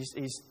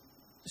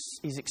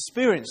 He's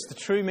experienced the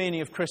true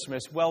meaning of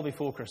Christmas well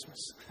before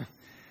Christmas.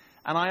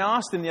 And I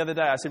asked him the other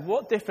day, I said,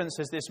 what difference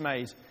has this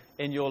made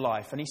in your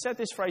life? And he said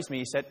this phrase to me,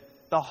 he said,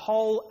 the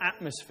whole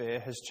atmosphere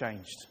has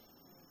changed.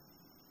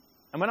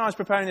 And when I was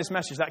preparing this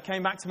message, that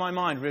came back to my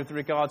mind with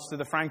regards to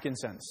the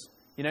frankincense.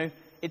 You know,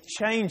 it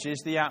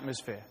changes the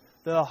atmosphere.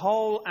 The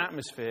whole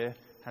atmosphere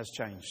has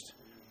changed.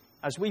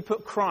 As we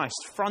put Christ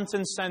front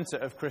and center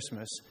of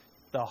Christmas,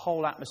 the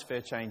whole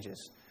atmosphere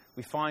changes.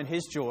 We find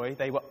his joy.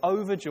 They were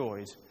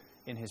overjoyed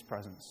in his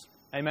presence.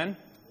 Amen?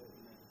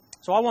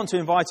 So I want to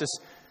invite us,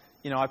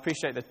 I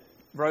appreciate that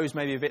rows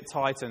may be a bit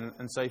tight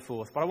and so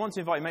forth, but I want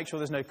to invite you, make sure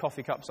there's no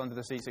coffee cups under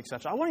the seats,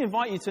 etc. I want to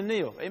invite you to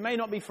kneel. It may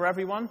not be for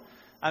everyone,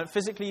 and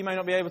physically you may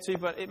not be able to,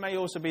 but it may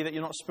also be that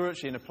you're not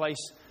spiritually in a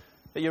place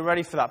that you're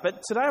ready for that.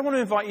 But today I want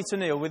to invite you to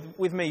kneel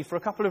with me for a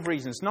couple of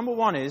reasons. Number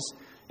one is,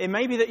 it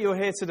may be that you're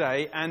here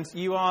today and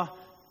you are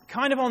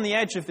kind of on the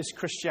edge of this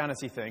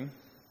Christianity thing.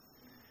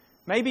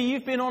 Maybe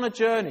you've been on a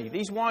journey.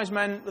 These wise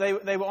men,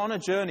 they were on a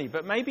journey,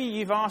 but maybe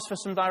you've asked for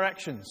some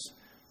directions.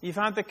 You've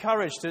had the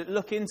courage to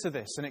look into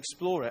this and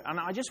explore it. And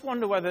I just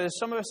wonder whether there's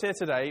some of us here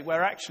today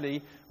where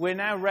actually we're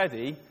now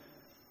ready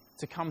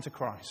to come to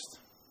Christ.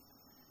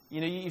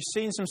 You know, you've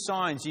seen some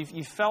signs.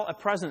 You've felt a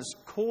presence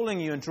calling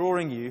you and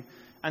drawing you.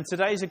 And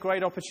today's a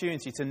great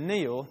opportunity to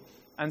kneel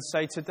and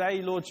say,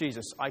 today, Lord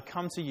Jesus, I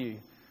come to you.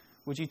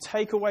 Would you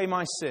take away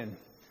my sin?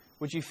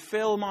 Would you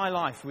fill my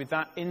life with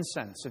that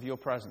incense of your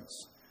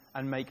presence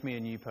and make me a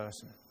new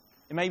person?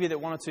 It may be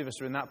that one or two of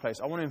us are in that place.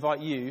 I want to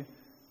invite you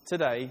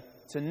today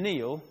to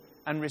kneel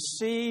and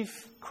receive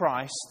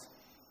Christ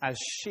as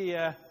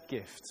sheer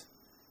gift.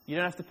 You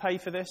don't have to pay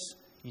for this.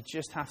 You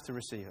just have to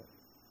receive it.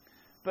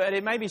 But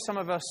it may be some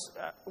of us,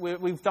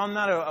 we've done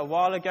that a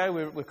while ago.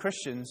 We're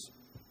Christians.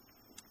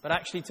 But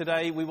actually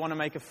today we want to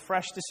make a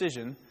fresh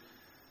decision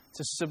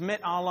to submit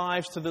our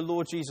lives to the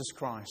Lord Jesus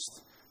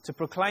Christ, to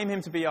proclaim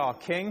him to be our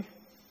King,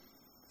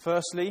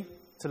 firstly,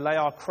 to lay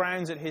our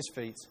crowns at his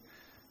feet,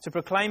 to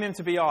proclaim him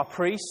to be our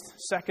priest,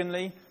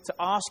 secondly, to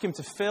ask him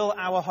to fill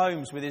our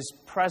homes with his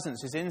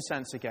presence, his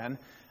incense again,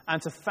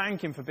 and to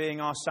thank him for being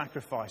our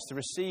sacrifice, to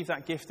receive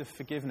that gift of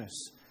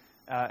forgiveness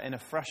in a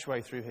fresh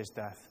way through his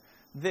death.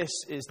 This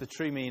is the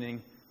true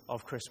meaning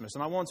of Christmas.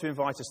 And I want to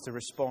invite us to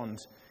respond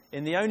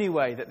in the only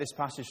way that this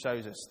passage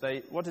shows us.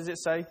 What does it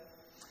say?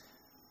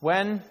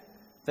 When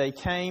they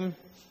came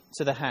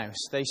to the house,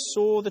 they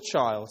saw the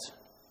child,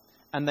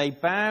 and they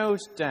bowed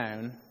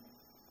down,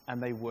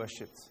 and they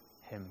worshipped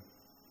him.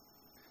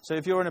 So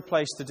if you're in a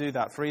place to do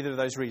that for either of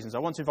those reasons, I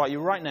want to invite you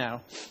right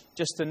now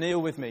just to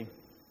kneel with me,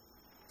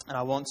 and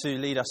I want to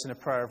lead us in a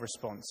prayer of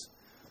response.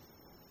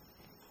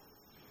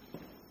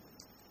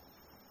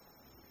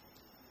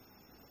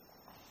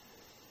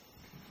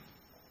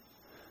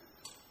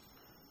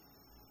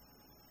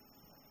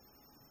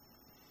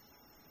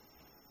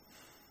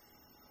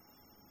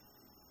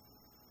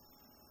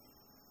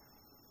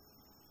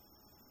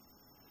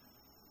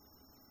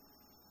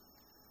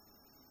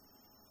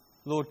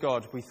 Lord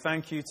God, we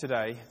thank you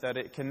today that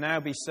it can now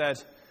be said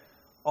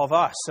of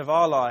us, of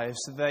our lives,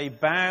 they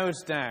bowed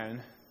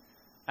down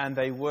and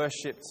they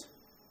worshipped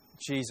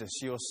Jesus,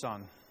 your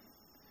Son.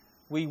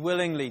 We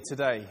willingly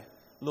today,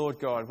 Lord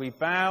God, we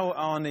bow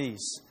our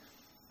knees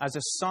as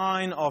a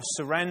sign of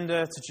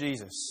surrender to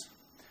Jesus.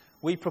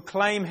 We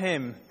proclaim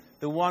him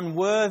the one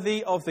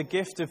worthy of the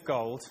gift of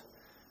gold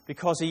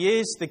because he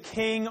is the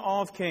King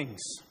of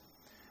kings.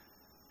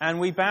 And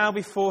we bow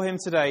before him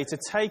today to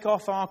take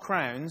off our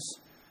crowns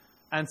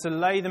and to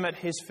lay them at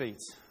his feet.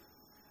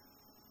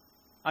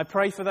 I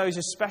pray for those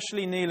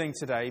especially kneeling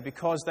today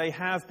because they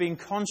have been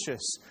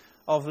conscious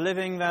of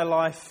living their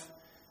life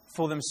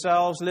for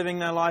themselves, living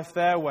their life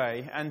their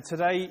way. And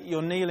today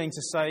you're kneeling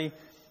to say,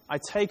 I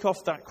take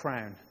off that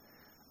crown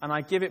and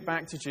I give it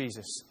back to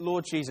Jesus.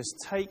 Lord Jesus,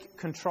 take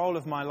control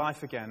of my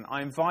life again.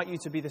 I invite you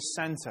to be the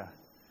center.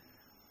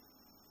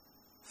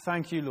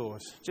 Thank you,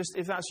 Lord. Just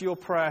if that's your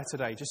prayer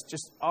today,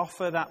 just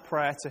offer that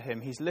prayer to him.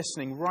 He's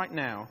listening right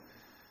now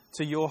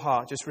to your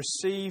heart. Just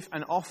receive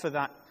and offer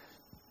that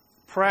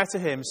prayer to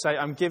him. Say,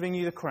 I'm giving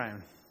you the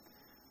crown.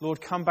 Lord,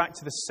 come back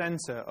to the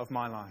center of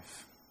my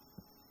life.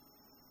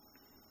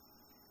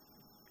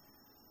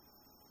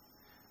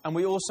 And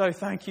we also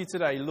thank you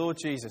today, Lord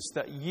Jesus,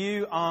 that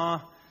you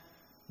are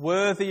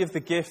worthy of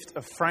the gift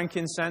of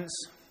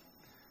frankincense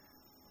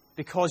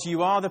because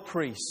you are the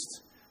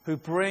priest who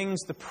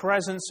brings the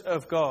presence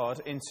of God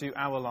into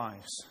our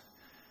lives.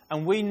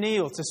 And we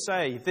kneel to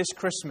say this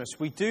Christmas,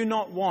 we do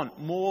not want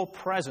more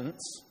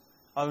presents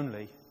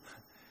only.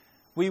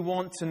 We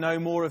want to know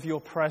more of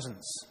your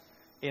presence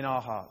in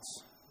our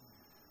hearts.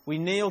 We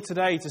kneel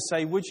today to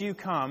say, would you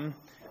come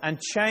and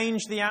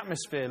change the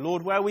atmosphere,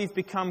 Lord, where we've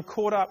become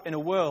caught up in a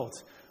world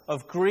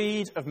of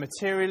greed, of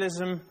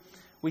materialism.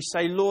 We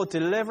say, Lord,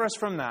 deliver us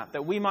from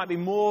that we might be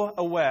more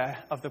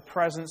aware of the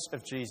presence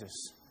of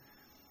Jesus.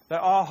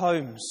 That our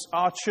homes,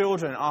 our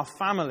children, our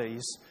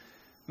families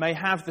may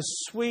have the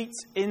sweet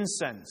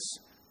incense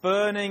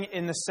burning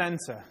in the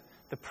center,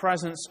 the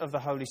presence of the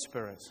Holy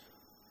Spirit.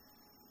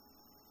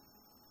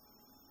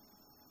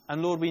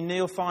 And Lord, we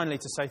kneel finally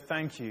to say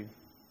thank you.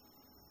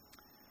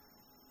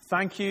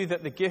 Thank you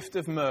that the gift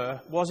of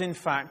myrrh was in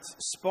fact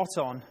spot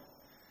on.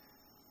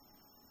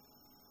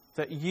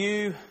 That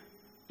you,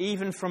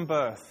 even from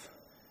birth,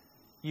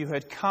 you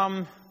had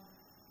come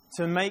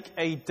to make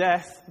a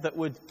death that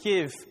would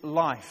give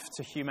life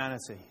to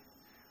humanity.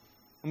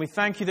 And we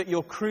thank you that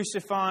your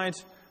crucified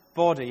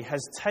body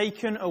has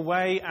taken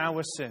away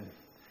our sin.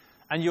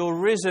 And your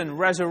risen,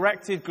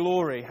 resurrected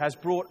glory has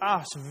brought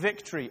us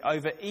victory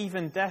over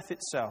even death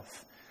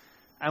itself.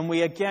 And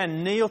we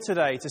again kneel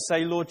today to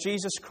say, Lord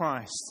Jesus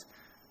Christ,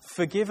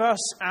 forgive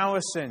us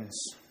our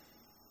sins.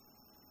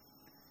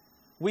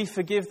 We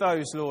forgive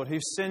those, Lord,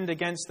 who've sinned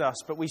against us.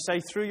 But we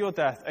say through your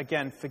death,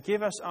 again,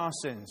 forgive us our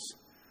sins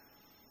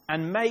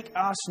and make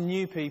us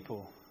new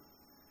people.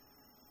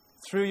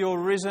 Through your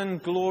risen,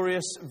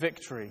 glorious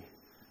victory,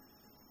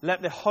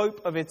 let the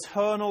hope of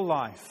eternal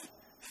life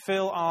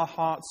fill our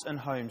hearts and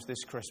homes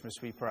this Christmas,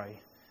 we pray.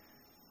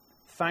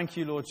 Thank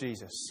you, Lord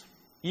Jesus.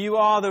 You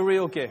are the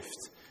real gift.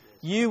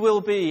 You will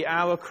be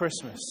our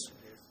Christmas.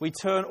 We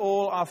turn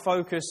all our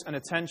focus and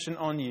attention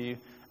on you.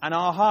 And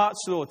our hearts,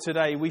 Lord,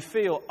 today we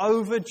feel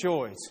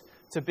overjoyed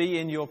to be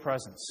in your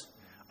presence.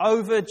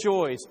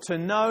 Overjoyed to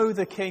know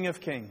the King of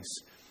Kings.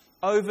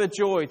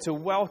 Overjoyed to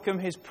welcome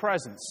his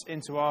presence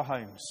into our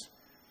homes.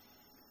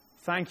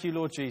 Thank you,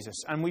 Lord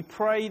Jesus. And we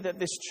pray that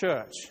this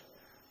church,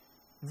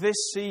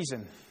 this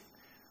season,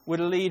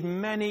 would lead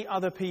many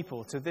other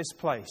people to this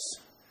place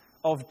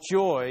of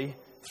joy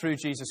through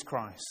Jesus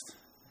Christ.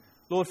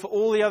 Lord, for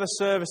all the other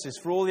services,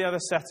 for all the other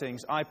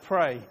settings, I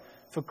pray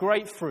for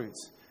great fruit,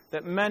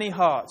 that many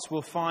hearts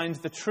will find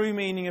the true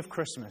meaning of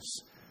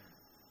Christmas,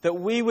 that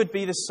we would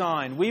be the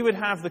sign, we would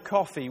have the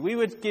coffee, we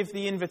would give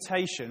the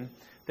invitation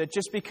that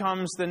just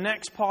becomes the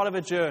next part of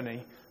a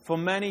journey for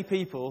many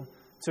people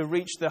to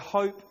reach the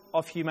hope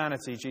of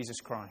humanity, Jesus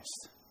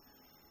Christ.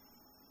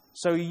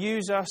 So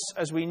use us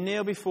as we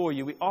kneel before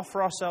you, we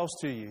offer ourselves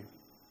to you.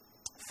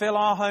 Fill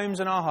our homes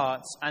and our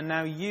hearts, and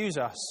now use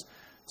us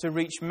to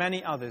reach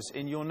many others.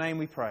 In your name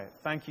we pray.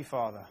 Thank you,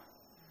 Father.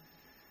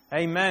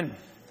 Amen.